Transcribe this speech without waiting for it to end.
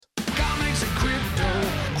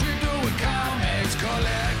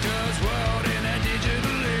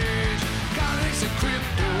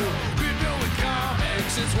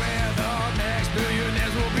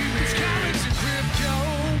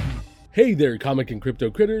Hey there, comic and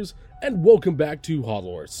crypto critters, and welcome back to HODL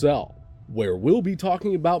or Sell, where we'll be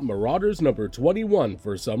talking about Marauders number 21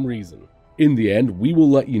 for some reason. In the end, we will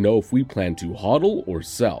let you know if we plan to HODL or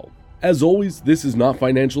sell. As always, this is not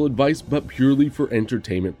financial advice, but purely for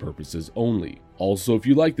entertainment purposes only. Also, if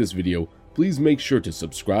you like this video, please make sure to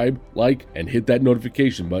subscribe, like, and hit that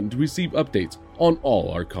notification button to receive updates on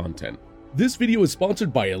all our content. This video is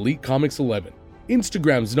sponsored by Elite Comics 11,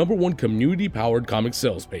 Instagram's #1 community-powered comic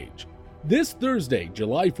sales page. This Thursday,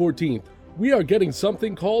 July 14th, we are getting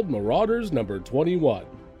something called Marauders number 21.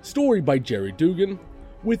 Story by Gerry Duggan,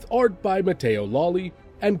 with art by Matteo Lolli,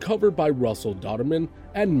 and cover by Russell Dodderman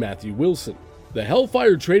and Matthew Wilson. The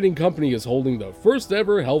Hellfire Trading Company is holding the first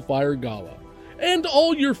ever Hellfire Gala, and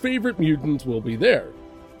all your favorite mutants will be there.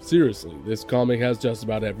 Seriously, this comic has just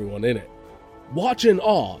about everyone in it. Watch in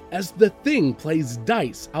awe as the Thing plays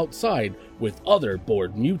dice outside with other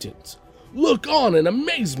bored mutants. Look on in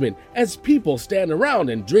amazement as people stand around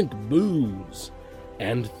and drink booze.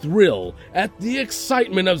 And thrill at the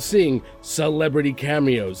excitement of seeing celebrity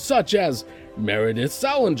cameos such as Meredith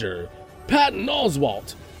Salinger, Patton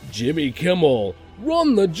Oswalt, Jimmy Kimmel,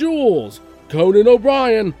 Run the Jewels, Conan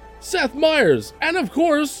O'Brien, Seth Meyers, and of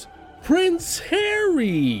course, Prince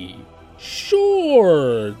Harry.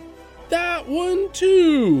 Sure, that one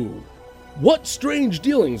too. What strange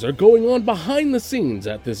dealings are going on behind the scenes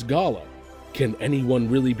at this gala? Can anyone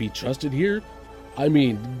really be trusted here? I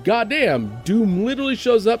mean, goddamn, Doom literally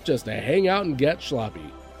shows up just to hang out and get sloppy.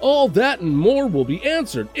 All that and more will be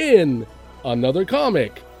answered in another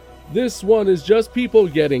comic. This one is just people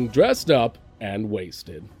getting dressed up and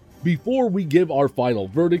wasted. Before we give our final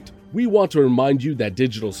verdict, we want to remind you that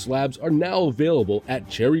digital slabs are now available at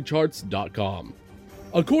cherrycharts.com.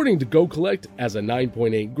 According to Go Collect, as a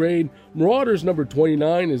 9.8 grade, Marauders number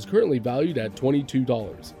 29 is currently valued at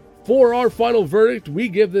 $22. For our final verdict, we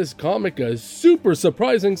give this comic a super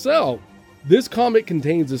surprising sell. This comic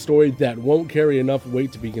contains a story that won't carry enough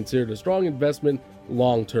weight to be considered a strong investment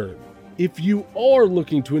long term. If you are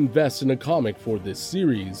looking to invest in a comic for this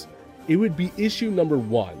series, it would be issue number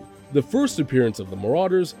 1, the first appearance of the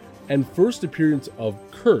Marauders and first appearance of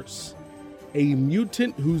Curse, a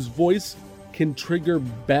mutant whose voice can trigger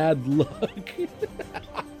bad luck.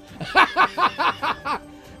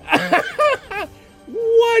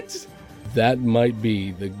 What? That might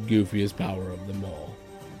be the goofiest power of them all.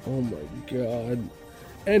 Oh my god.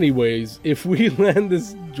 Anyways, if we land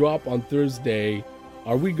this drop on Thursday,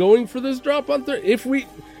 are we going for this drop on Thursday?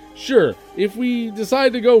 If we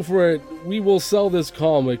decide to go for it, we will sell this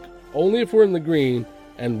comic only if we're in the green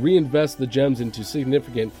and reinvest the gems into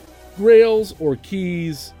significant grails or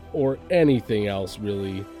keys or anything else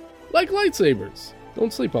really. Like lightsabers.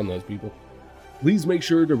 Don't sleep on those people. Please make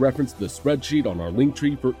sure to reference the spreadsheet on our link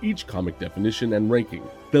tree for each comic definition and ranking.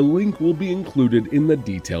 The link will be included in the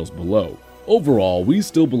details below. Overall, we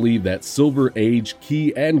still believe that Silver Age,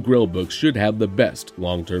 Key, and Grail books should have the best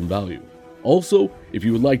long-term value. Also, if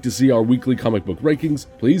you would like to see our weekly comic book rankings,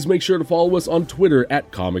 please make sure to follow us on Twitter at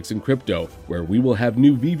Comics and Crypto, where we will have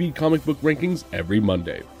new VV comic book rankings every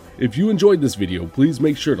Monday. If you enjoyed this video, please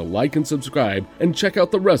make sure to like and subscribe, and check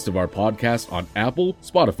out the rest of our podcasts on Apple,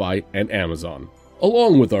 Spotify, and Amazon.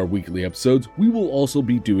 Along with our weekly episodes, we will also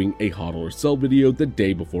be doing a HODL or Sell video the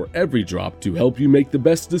day before every drop to help you make the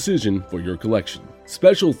best decision for your collection.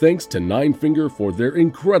 Special thanks to Ninefinger for their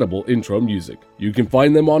incredible intro music. You can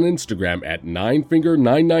find them on Instagram at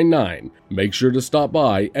Ninefinger999. Make sure to stop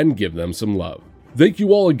by and give them some love. Thank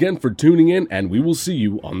you all again for tuning in, and we will see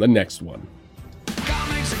you on the next one.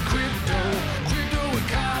 Comics and crypto, crypto and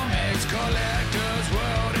comics, collector's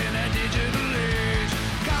world in a digital age.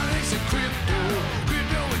 Comics and crypto,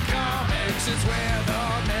 crypto and comics is where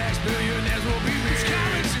the